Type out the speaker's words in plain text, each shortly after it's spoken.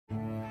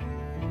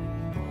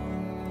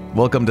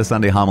Welcome to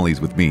Sunday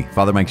Homilies with me,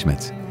 Father Mike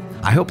Schmitz.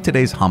 I hope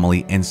today's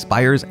homily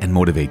inspires and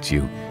motivates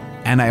you,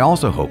 and I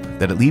also hope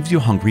that it leaves you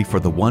hungry for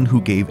the one who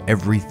gave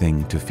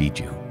everything to feed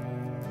you.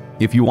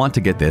 If you want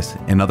to get this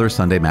and other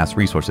Sunday Mass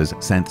resources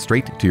sent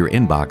straight to your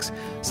inbox,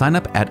 sign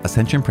up at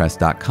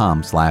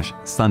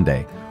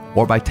ascensionpress.com/Sunday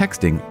or by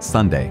texting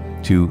Sunday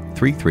to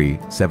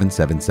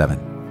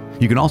 33777.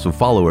 You can also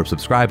follow or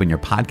subscribe in your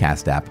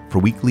podcast app for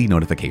weekly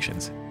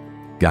notifications.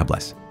 God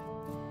bless.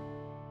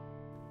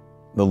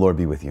 The Lord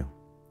be with you.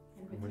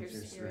 And with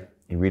your spirit.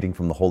 A reading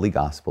from the Holy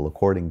Gospel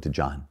according to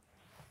John.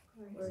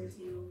 Glory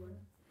to you, Lord.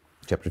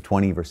 Chapter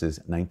 20,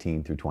 verses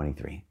 19 through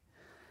 23.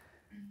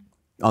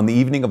 On the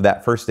evening of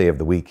that first day of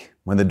the week,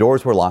 when the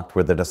doors were locked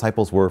where the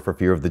disciples were for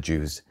fear of the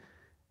Jews,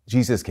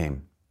 Jesus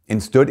came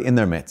and stood in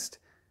their midst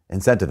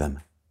and said to them,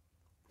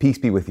 "Peace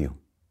be with you."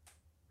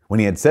 When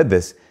he had said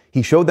this,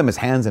 he showed them his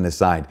hands and his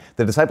side.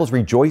 The disciples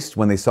rejoiced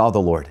when they saw the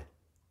Lord.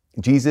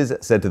 Jesus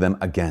said to them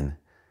again,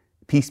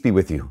 "Peace be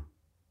with you.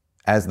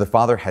 As the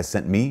Father has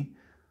sent me,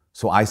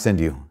 so I send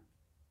you."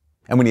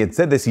 And when he had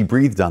said this, he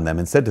breathed on them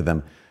and said to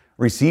them,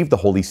 "Receive the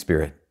Holy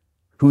Spirit.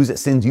 Whose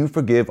sins you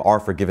forgive are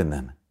forgiven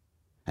them,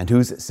 and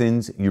whose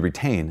sins you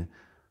retain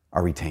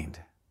are retained."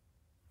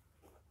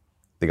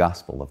 The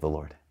Gospel of the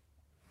Lord.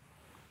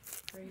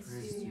 Praise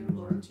to you,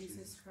 Lord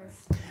Jesus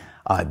Christ.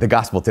 The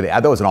Gospel today,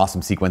 that was an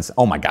awesome sequence.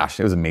 Oh my gosh,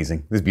 it was amazing.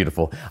 It was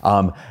beautiful.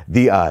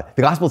 The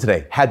Gospel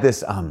today has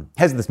this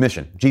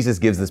mission. Jesus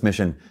gives this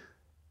mission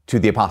to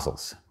the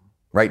apostles.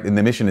 Right? And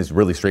the mission is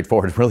really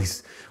straightforward. Really,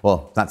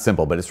 well, not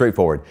simple, but it's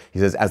straightforward. He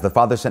says, "As the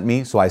Father sent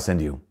me, so I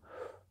send you."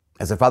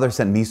 As the Father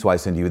sent me, so I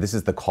send you. This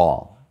is the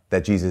call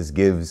that Jesus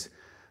gives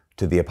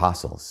to the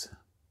apostles.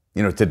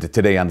 You know,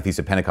 today on the Feast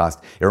of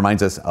Pentecost, it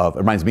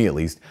reminds me at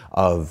least,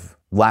 of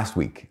last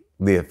week,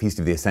 the Feast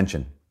of the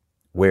Ascension,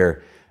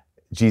 where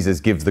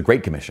Jesus gives the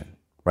Great Commission.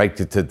 Right?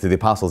 To the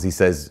apostles, he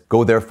says,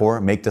 "Go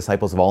therefore, make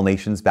disciples of all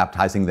nations,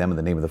 baptizing them in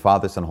the name of the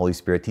Father, Son, and Holy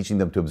Spirit, teaching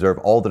them to observe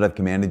all that I've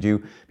commanded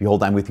you.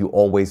 Behold, I'm with you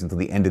always until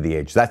the end of the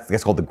age."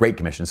 That's called the Great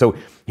Commission. So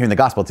here in the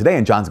Gospel today,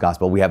 in John's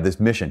Gospel, we have this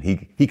mission.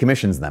 He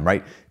commissions them,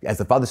 right? "As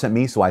the Father sent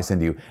me, so I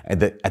send you."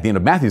 And at the end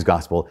of Matthew's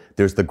Gospel,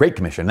 there's the Great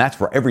Commission. And that's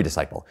for every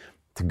disciple,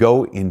 to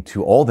go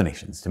into all the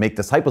nations, to make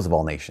disciples of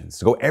all nations,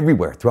 to go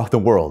everywhere throughout the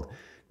world,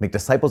 make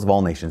disciples of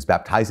all nations,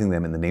 baptizing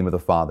them in the name of the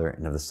Father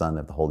and of the Son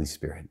and of the Holy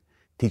Spirit,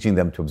 teaching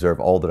them to observe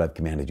all that I've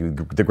commanded you.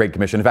 The Great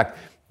Commission. In fact,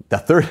 the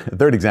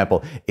third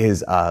example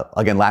is,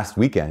 again, last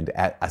weekend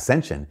at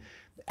Ascension,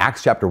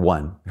 Acts chapter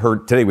 1.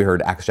 Today we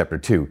heard Acts chapter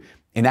 2.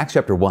 In Acts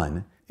chapter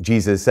 1,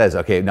 Jesus says,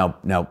 okay,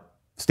 now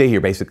stay here,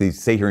 basically,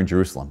 stay here in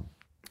Jerusalem,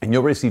 and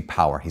you'll receive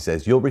power. He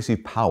says, you'll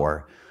receive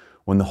power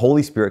when the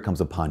Holy Spirit comes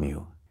upon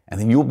you,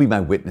 and then you will be my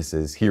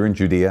witnesses here in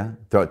Judea,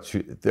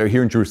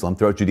 here in Jerusalem,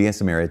 throughout Judea and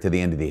Samaria, to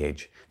the end of the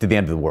age, to the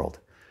end of the world.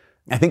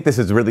 I think this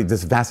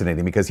is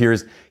fascinating because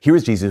here's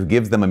Jesus who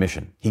gives them a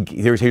mission.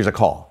 Here's a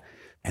call.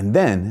 And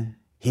then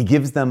he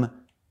gives them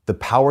the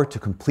power to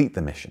complete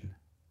the mission.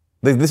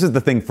 This is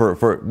the thing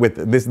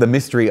this is the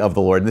mystery of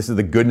the Lord. And this is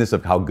the goodness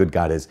of how good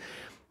God is.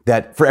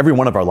 That for every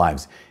one of our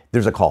lives,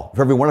 there's a call.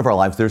 For every one of our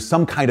lives, there's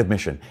some kind of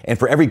mission. And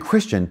for every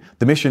Christian,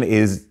 the mission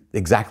is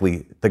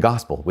exactly the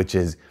gospel, which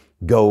is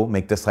go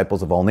make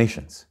disciples of all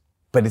nations.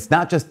 But it's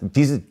not just,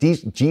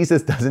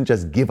 Jesus doesn't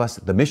just give us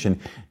the mission.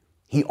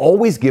 He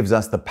always gives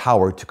us the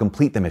power to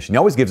complete the mission. He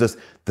always gives us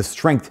the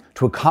strength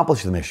to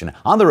accomplish the mission.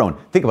 On their own,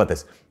 think about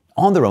this.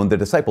 On their own, the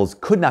disciples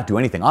could not do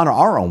anything. On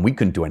our own, we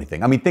couldn't do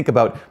anything. I mean, think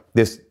about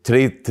this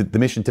today, the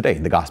mission today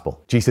in the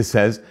gospel. Jesus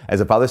says, "As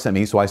the Father sent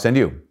me, so I send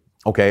you."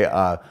 Okay,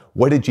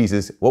 what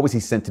was he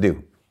sent to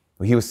do?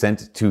 Well, he was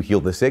sent to heal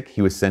the sick.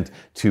 He was sent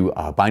to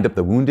bind up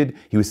the wounded.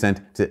 He was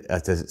sent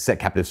to set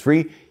captives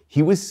free.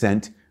 He was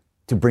sent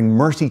to bring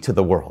mercy to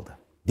the world.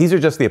 These are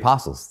just the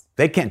apostles.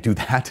 They can't do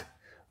that.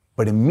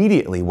 But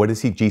immediately, what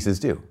does Jesus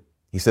do?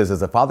 He says,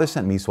 "As the Father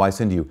sent me, so I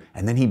send you."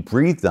 And then he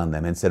breathed on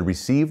them and said,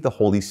 "Receive the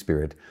Holy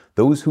Spirit.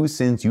 Those whose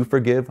sins you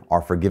forgive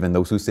are forgiven.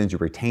 Those whose sins you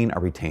retain are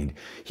retained."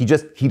 He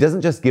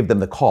doesn't just give them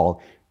the call.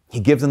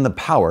 He gives them the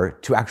power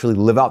to actually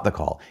live out the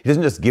call. He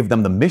doesn't just give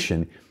them the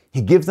mission.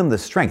 He gives them the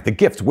strength, the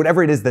gifts,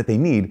 whatever it is that they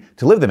need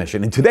to live the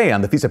mission. And today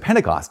on the Feast of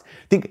Pentecost,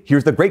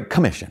 here's the Great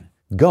Commission.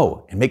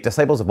 Go and make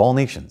disciples of all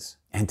nations.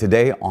 And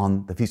today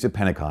on the Feast of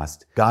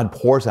Pentecost, God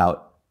pours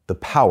out the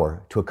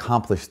power to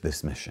accomplish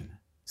this mission.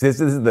 So this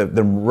is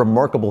the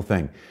remarkable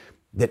thing,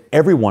 that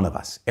every one of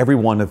us, every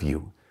one of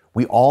you,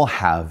 we all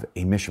have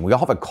a mission. We all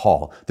have a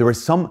call.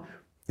 There's some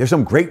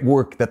great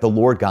work that the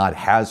Lord God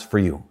has for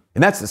you.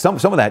 And that's some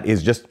of that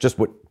is just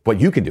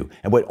what you can do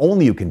and what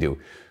only you can do.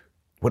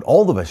 What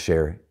all of us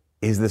share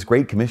is this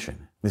Great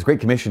Commission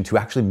to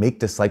actually make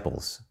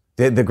disciples.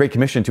 The Great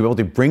Commission to be able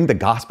to bring the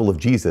gospel of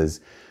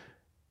Jesus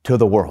to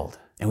the world.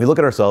 And we look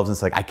at ourselves and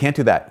it's like, I can't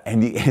do that.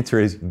 And the answer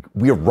is,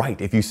 we're right.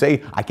 If you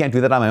say, I can't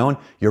do that on my own,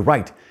 you're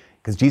right.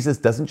 Because Jesus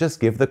doesn't just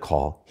give the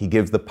call, he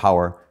gives the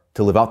power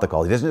to live out the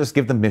call. He doesn't just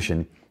give the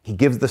mission, he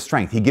gives the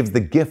strength, he gives the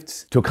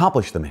gifts to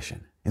accomplish the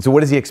mission. And so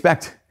what does he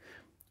expect?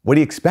 What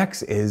he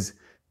expects is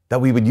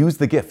that we would use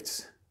the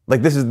gifts.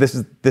 Like this is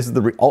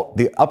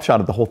the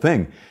upshot of the whole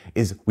thing,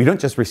 is we don't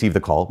just receive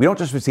the call, we don't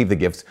just receive the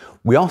gifts,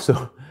 we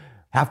also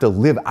have to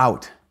live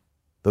out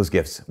those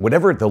gifts.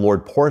 Whatever the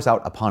Lord pours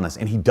out upon us,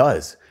 and he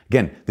does.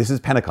 Again, this is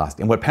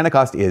Pentecost. And what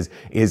Pentecost is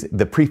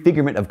the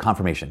prefigurement of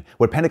confirmation.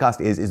 What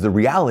Pentecost is the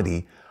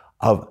reality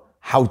of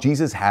how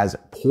Jesus has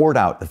poured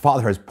out, the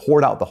Father has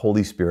poured out the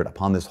Holy Spirit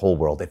upon this whole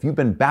world. If you've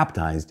been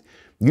baptized,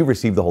 you've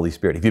received the Holy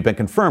Spirit. If you've been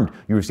confirmed,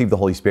 you received the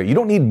Holy Spirit. You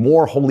don't need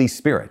more Holy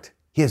Spirit.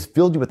 He has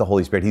filled you with the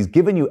Holy Spirit. He's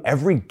given you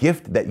every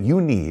gift that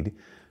you need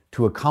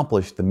to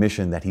accomplish the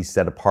mission that he's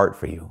set apart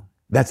for you.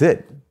 That's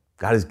it.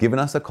 God has given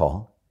us a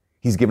call.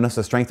 He's given us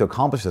the strength to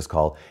accomplish this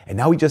call, and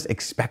now he just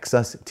expects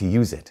us to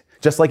use it.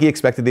 Just like he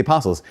expected the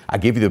apostles. I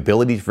gave you the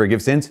ability to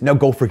forgive sins. Now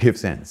go forgive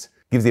sins.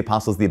 Gives the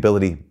apostles the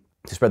ability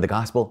to spread the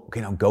gospel. Okay,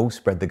 now go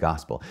spread the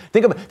gospel.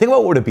 Think about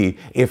what would it be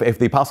if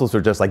the apostles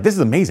were just like, this is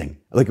amazing.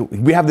 Like,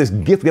 we have this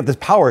gift, we have this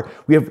power,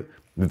 we have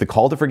the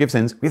call to forgive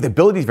sins, we have the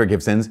ability to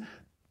forgive sins.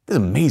 This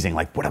is amazing.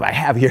 Like, what do I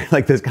have here?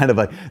 Like this kind of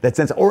like that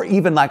sense, or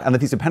even like on the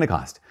Feast of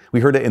Pentecost.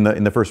 We heard it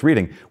in the first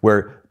reading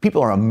where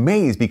people are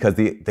amazed because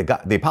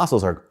the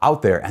apostles are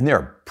out there and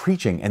they're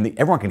preaching and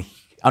everyone can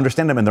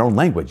understand them in their own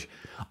language.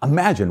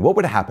 Imagine what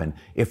would happen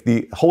if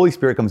the Holy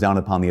Spirit comes down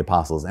upon the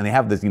apostles and they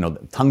have this,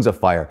 tongues of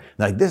fire.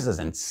 They're like, this is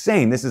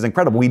insane. This is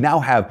incredible. We now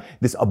have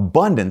this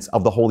abundance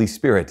of the Holy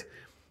Spirit.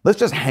 Let's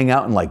just hang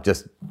out and like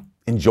just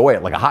enjoy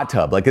it like a hot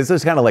tub. Like, this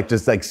is kind of like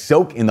just like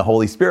soak in the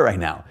Holy Spirit right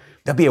now.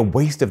 That'd be a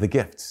waste of the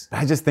gifts.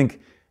 I just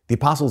think the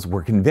apostles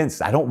were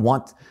convinced, I don't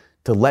want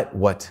to let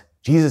what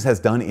Jesus has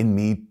done in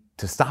me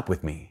to stop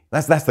with me.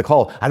 That's the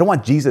call. I don't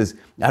want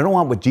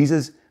what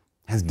Jesus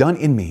has done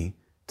in me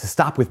to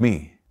stop with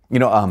me.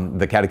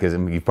 The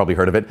Catechism, you've probably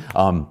heard of it,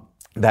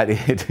 that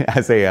it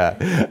has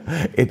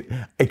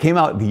it came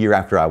out the year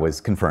after I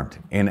was confirmed.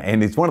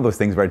 And it's one of those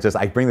things where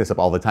I bring this up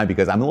all the time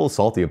because I'm a little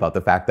salty about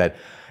the fact that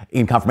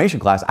in confirmation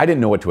class, I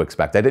didn't know what to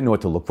expect. I didn't know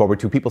what to look forward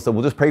to. People said,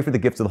 well, just pray for the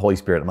gifts of the Holy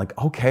Spirit. I'm like,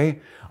 okay,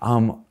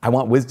 I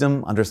want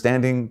wisdom,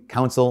 understanding,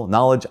 counsel,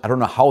 knowledge. I don't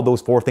know how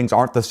those four things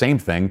aren't the same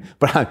thing,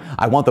 but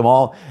I want them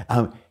all.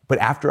 But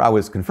after I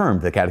was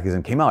confirmed, the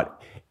Catechism came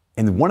out.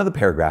 And one of the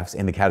paragraphs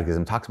in the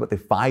Catechism talks about the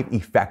 5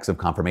 effects of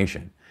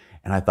confirmation.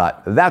 And I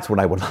thought, that's what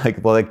I would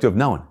like to have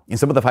known. And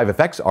some of the 5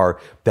 effects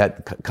are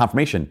that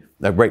confirmation,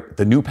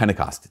 the new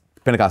Pentecost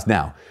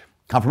now,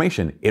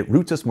 confirmation, it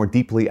roots us more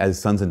deeply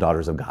as sons and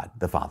daughters of God,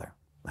 the Father.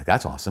 Like,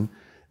 that's awesome.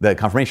 The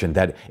confirmation,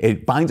 that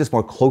it binds us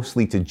more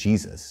closely to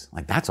Jesus.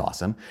 Like, that's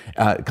awesome.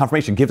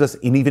 Confirmation gives us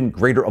an even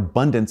greater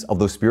abundance of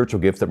those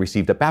spiritual gifts that we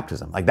received at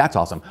baptism. Like, that's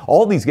awesome.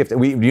 All these gifts,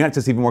 we unite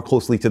us even more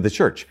closely to the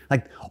church.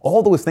 Like,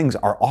 all those things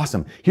are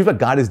awesome. Here's what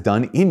God has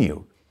done in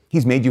you.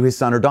 He's made you his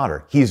son or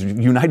daughter. He's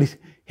united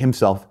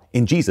himself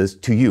in Jesus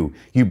to you.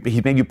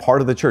 He's made you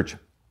part of the church,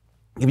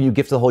 giving you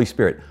gifts of the Holy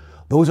Spirit.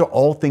 Those are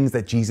all things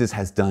that Jesus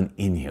has done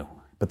in you.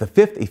 But the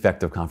 5th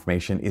effect of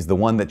confirmation is the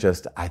one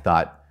that I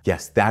thought,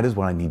 yes, that is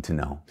what I need to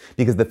know.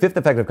 Because the 5th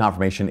effect of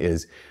confirmation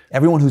is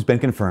everyone who's been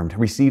confirmed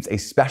receives a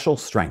special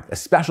strength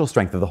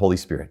of the Holy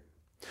Spirit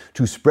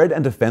to spread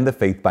and defend the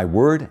faith by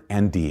word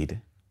and deed,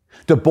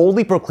 to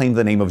boldly proclaim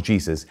the name of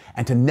Jesus,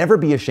 and to never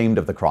be ashamed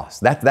of the cross.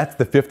 That's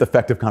the 5th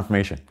effect of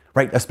confirmation,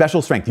 right? A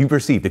special strength you've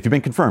received. If you've been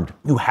confirmed,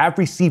 you have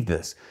received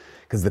this.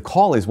 Because the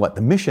call is what?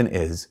 The mission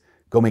is,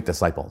 go make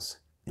disciples.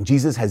 And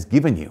Jesus has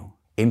given you,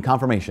 in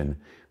confirmation,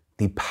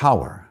 the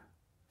power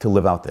to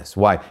live out this.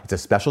 Why? It's a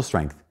special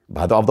strength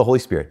of the Holy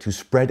Spirit to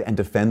spread and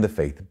defend the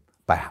faith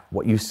by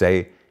what you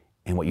say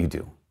and what you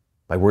do,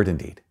 by word and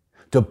deed,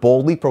 to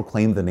boldly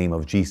proclaim the name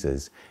of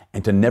Jesus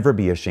and to never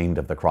be ashamed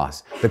of the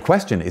cross. The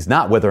question is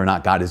not whether or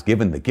not God has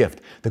given the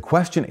gift. The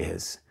question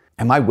is,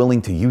 am I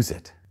willing to use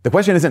it? The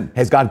question isn't,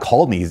 has God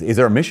called me? Is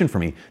there a mission for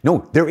me?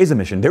 No, there is a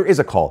mission. There is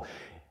a call.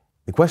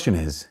 The question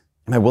is,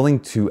 am I willing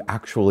to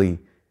actually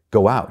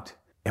go out?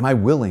 Am I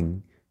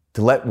willing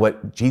to let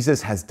what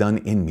Jesus has done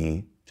in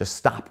me just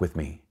stop with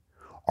me?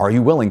 Are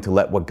you willing to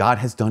let what God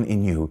has done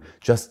in you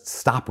just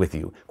stop with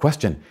you?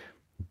 Question,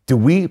 do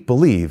we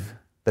believe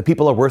that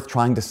people are worth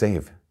trying to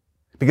save?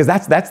 Because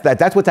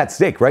that's what's at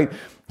stake, right?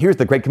 Here's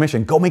the Great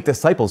Commission, go make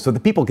disciples so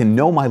that people can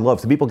know my love,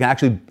 so people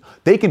can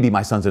they can be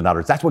my sons and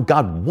daughters. That's what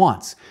God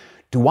wants.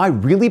 Do I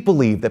really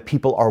believe that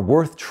people are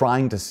worth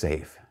trying to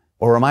save?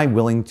 Or am I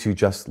willing to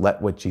just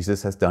let what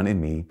Jesus has done in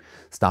me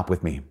stop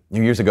with me?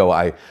 Years ago,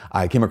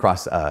 I came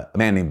across a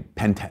man named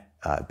Penn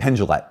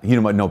Jillette. You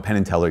know Penn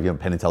and Teller.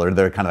 Penn and Teller.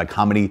 They're kind of a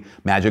comedy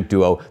magic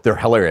duo. They're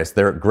hilarious.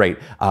 They're great.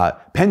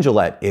 Penn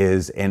Jillette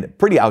is a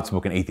pretty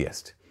outspoken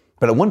atheist.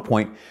 But at one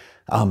point,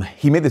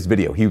 he made this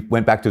video. He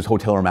went back to his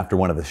hotel room after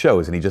one of the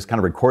shows, and he just kind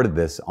of recorded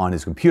this on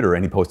his computer,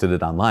 and he posted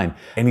it online.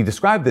 And he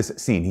described this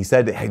scene. He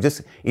said,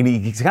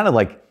 he's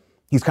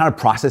kind of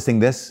processing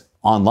this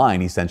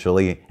online,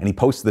 essentially, and he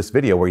posts this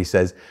video where he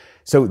says,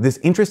 so this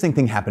interesting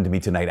thing happened to me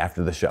tonight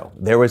after the show.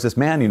 There was this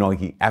man,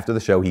 after the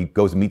show, he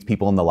goes and meets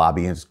people in the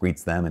lobby and just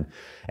greets them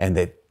and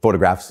they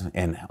photographs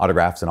and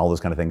autographs and all those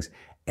kind of things.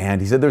 And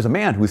he said, there's a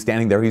man who's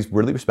standing there. He's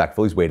really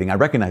respectful. He's waiting. I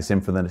recognized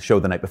him from the show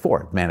the night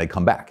before. The man had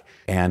come back.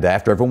 And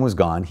after everyone was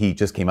gone, he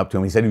just came up to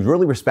him. He said he was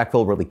really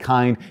respectful, really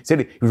kind. He said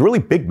he was a really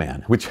big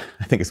man, which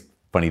I think is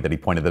funny that he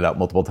pointed that out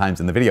multiple times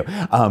in the video,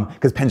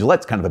 because Penn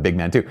Jillette's kind of a big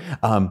man too.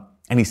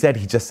 And he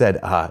just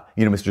said,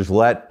 Mr.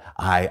 Gillette,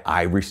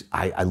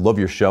 I love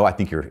your show. I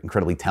think you're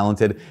incredibly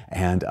talented,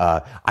 and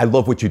I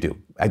love what you do.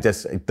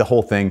 The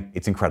whole thing,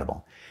 it's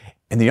incredible.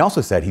 And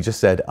then he just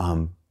said,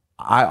 I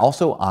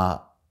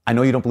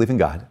know you don't believe in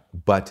God,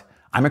 but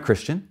I'm a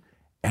Christian,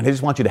 and I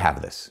just want you to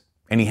have this.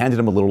 And he handed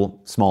him a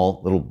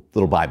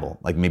little Bible,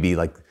 like maybe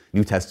like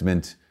New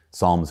Testament,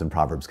 Psalms and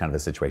Proverbs kind of a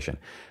situation.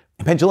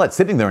 And Penn Jillette's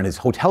sitting there in his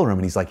hotel room,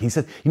 and he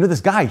said,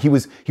 this guy, he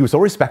was so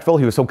respectful,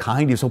 he was so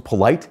kind, he was so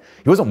polite,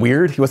 he wasn't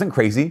weird, he wasn't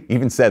crazy. He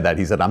even said that.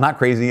 He said, I'm not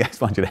crazy, I just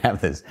want you to have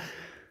this.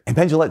 And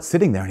Penn Jillette's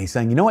sitting there, and he's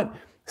saying, you know what?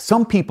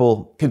 Some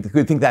people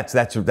could think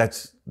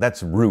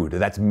that's rude, or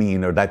that's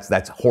mean, or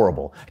that's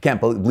horrible. I can't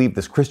believe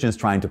this Christian's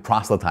trying to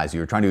proselytize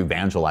you, or trying to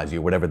evangelize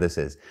you, whatever this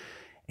is.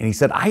 And he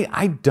said,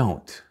 I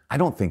don't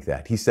think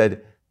that. He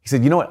said,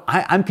 you know what?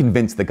 I'm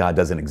convinced that God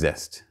doesn't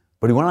exist.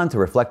 But he went on to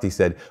reflect. He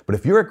said, but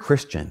if you're a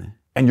Christian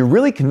and you're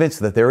really convinced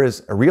that there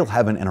is a real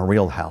heaven and a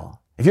real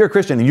hell, if you're a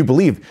Christian and you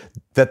believe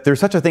that there's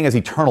such a thing as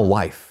eternal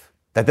life,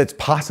 that's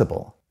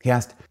possible, he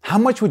asked, how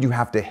much would you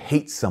have to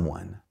hate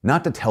someone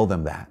not to tell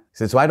them that? He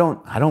said, so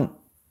I'm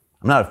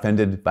not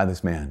offended by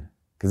this man,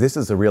 because this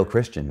is a real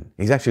Christian.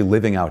 He's actually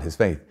living out his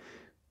faith.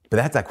 But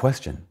that's that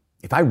question.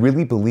 If I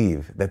really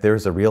believe that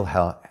there's a real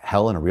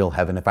hell and a real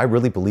heaven, if I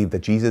really believe that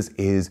Jesus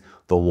is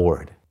the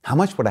Lord, how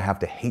much would I have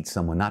to hate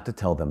someone not to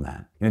tell them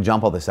that?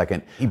 John Paul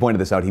II, he pointed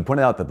this out. He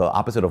pointed out that the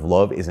opposite of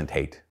love isn't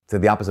hate. So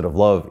the opposite of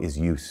love is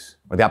use,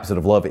 or the opposite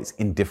of love is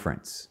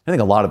indifference. I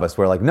think a lot of us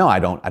were like, no, I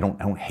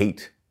don't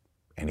hate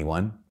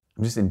anyone.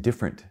 I'm just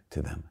indifferent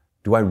to them.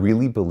 Do I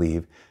really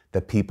believe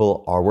that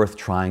people are worth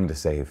trying to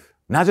save?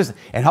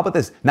 And how about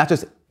this? Not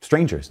just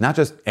strangers, not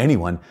just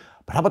anyone,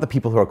 but how about the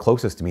people who are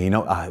closest to me? A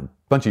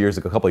couple of years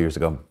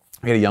ago,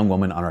 we had a young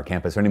woman on our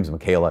campus. Her name is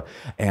Michaela,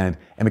 and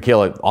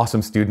Michaela,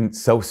 awesome student,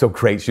 so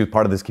great. She was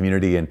part of this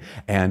community,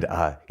 and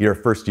her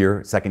first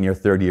year, second year,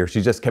 third year,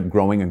 she just kept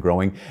growing and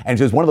growing. And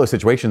she was one of those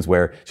situations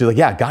where she was like,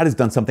 yeah, God has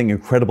done something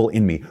incredible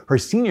in me. Her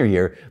senior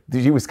year,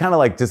 she was kind of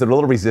like just a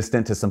little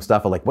resistant to some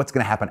stuff of like, what's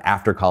going to happen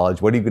after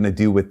college? What are you going to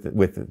do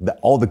with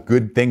all the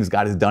good things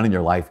God has done in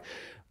your life?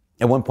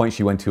 At one point,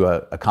 she went to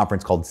a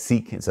conference called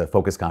Seek. It's a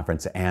focus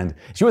conference. And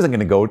she wasn't going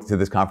to go to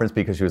this conference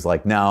because she was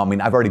like, no,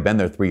 I've already been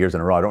there 3 years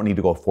in a row. I don't need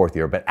to go a fourth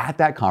year. But at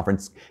that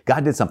conference,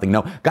 God did something.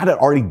 No, God had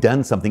already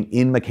done something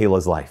in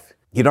Michaela's life.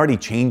 He'd already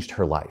changed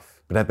her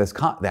life. But at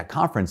that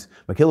conference,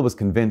 Michaela was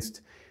convinced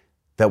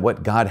that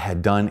what God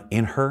had done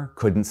in her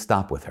couldn't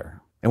stop with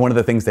her. And one of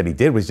the things that he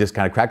did was just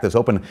kind of crack this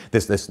open,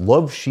 this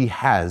love she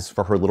has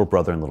for her little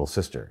brother and little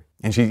sister.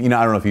 And she, I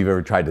don't know if you've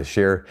ever tried to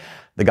share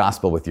the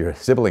gospel with your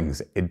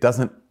siblings. It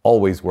doesn't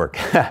always work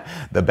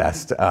the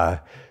best. And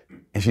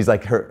she's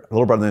like, her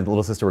little brother and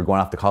little sister were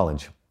going off to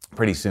college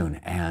pretty soon.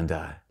 And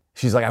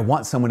she's like, I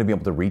want someone to be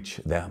able to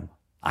reach them.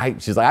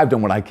 She's like, I've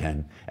done what I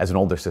can as an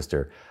older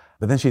sister.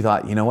 But then she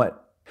thought, you know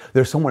what?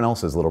 There's someone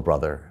else's little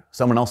brother,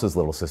 someone else's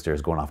little sister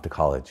is going off to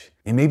college.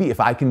 And maybe if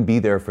I can be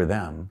there for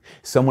them,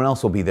 someone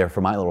else will be there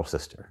for my little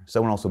sister.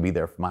 Someone else will be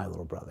there for my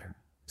little brother.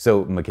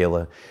 So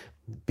Michaela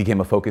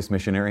became a focus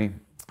missionary.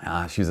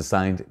 She was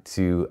assigned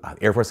to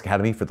Air Force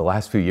Academy for the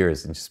last few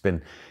years, and it's just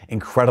been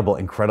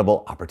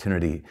incredible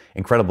opportunity,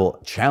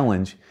 incredible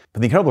challenge,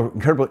 but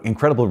the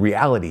incredible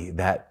reality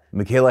that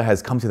Michaela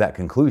has come to that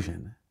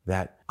conclusion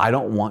that I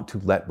don't want to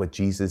let what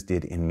Jesus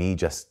did in me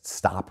just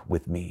stop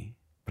with me,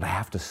 but I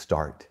have to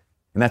start.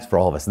 And that's for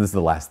all of us. And this is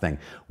the last thing.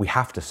 We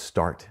have to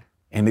start.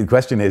 And the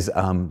question is,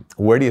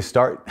 where do you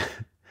start?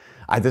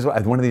 One of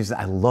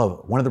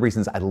the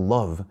reasons I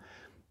love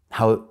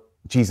how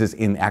Jesus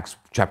in Acts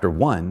chapter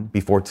 1,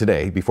 before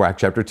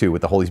Acts chapter 2,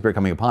 with the Holy Spirit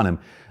coming upon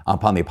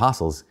the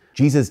apostles,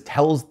 Jesus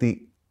tells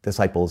the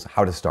disciples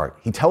how to start.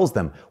 He tells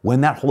them,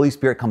 when that Holy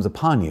Spirit comes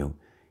upon you,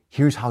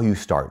 here's how you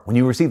start. When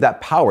you receive that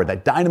power,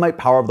 that dynamite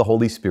power of the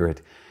Holy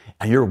Spirit,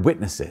 and you're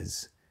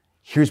witnesses,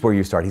 here's where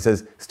you start. He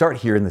says, start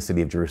here in the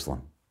city of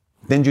Jerusalem,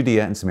 then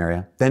Judea and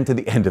Samaria, then to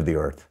the end of the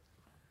earth,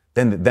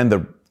 then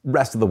the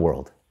rest of the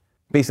world.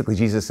 Basically,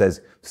 Jesus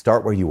says,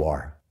 start where you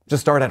are.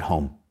 Just start at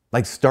home.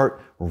 Like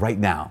start right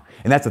now.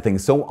 And that's the thing.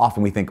 So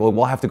often we think, well,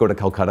 we'll have to go to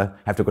Calcutta,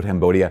 have to go to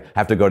Cambodia,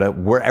 have to go to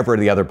wherever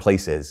the other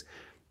place is.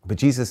 But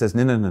Jesus says,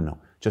 no.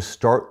 Just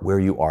start where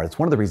you are. It's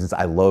one of the reasons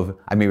I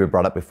maybe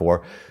brought up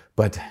before,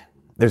 but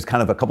there's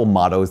kind of a couple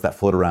mottos that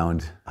float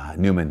around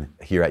Newman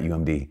here at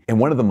UMD. And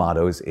one of the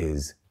mottos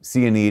is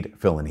see a need,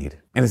 fill a need.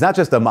 And it's not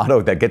just a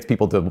motto that gets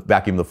people to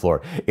vacuum the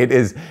floor. It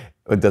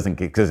doesn't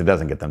get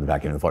them to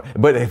vacuum the floor,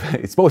 but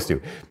it's supposed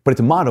to. But it's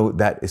a motto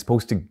that is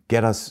supposed to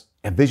get us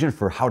a vision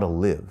for how to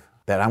live.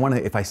 That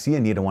if I see a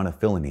need, I want to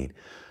fill a need.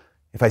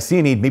 If I see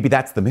a need, maybe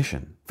that's the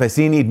mission. If I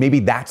see a need, maybe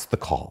that's the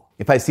call.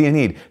 If I see a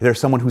need, there's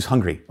someone who's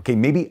hungry. Okay,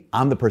 maybe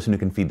I'm the person who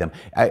can feed them.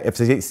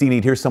 If I see a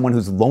need, here's someone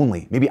who's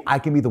lonely. Maybe I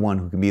can be the one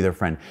who can be their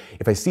friend.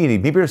 If I see a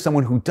need, maybe there's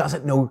someone who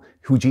doesn't know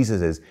who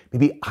Jesus is.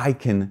 Maybe I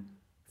can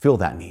fill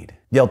that need.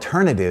 The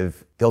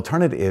alternative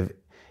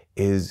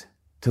is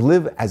to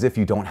live as if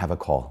you don't have a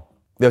call.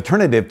 The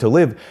alternative to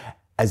live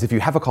as if you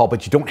have a call,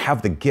 but you don't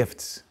have the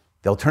gifts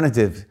The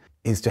alternative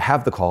is to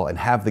have the call and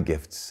have the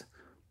gifts,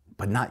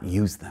 but not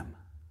use them.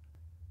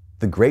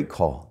 The great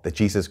call that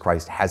Jesus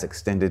Christ has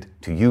extended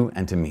to you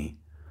and to me,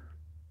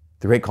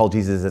 the great call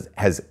Jesus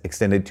has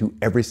extended to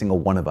every single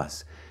one of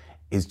us,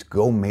 is to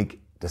go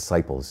make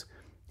disciples.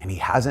 And he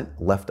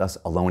hasn't left us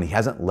alone. He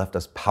hasn't left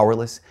us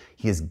powerless.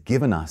 He has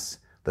given us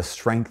the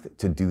strength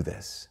to do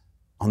this.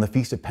 On the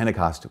Feast of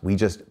Pentecost, we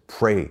just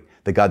pray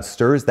that God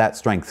stirs that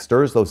strength,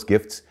 stirs those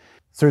gifts,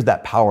 stirs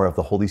that power of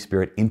the Holy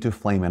Spirit into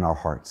flame in our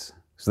hearts,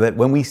 so that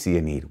when we see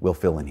a need, we'll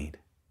fill a need.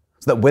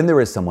 So that when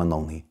there is someone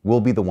lonely,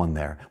 we'll be the one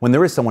there. When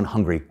there is someone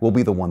hungry, we'll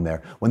be the one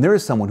there. When there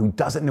is someone who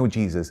doesn't know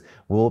Jesus,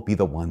 we'll be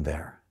the one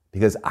there.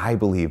 Because I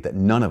believe that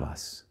none of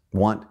us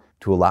want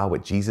to allow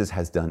what Jesus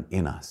has done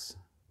in us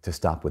to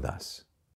stop with us.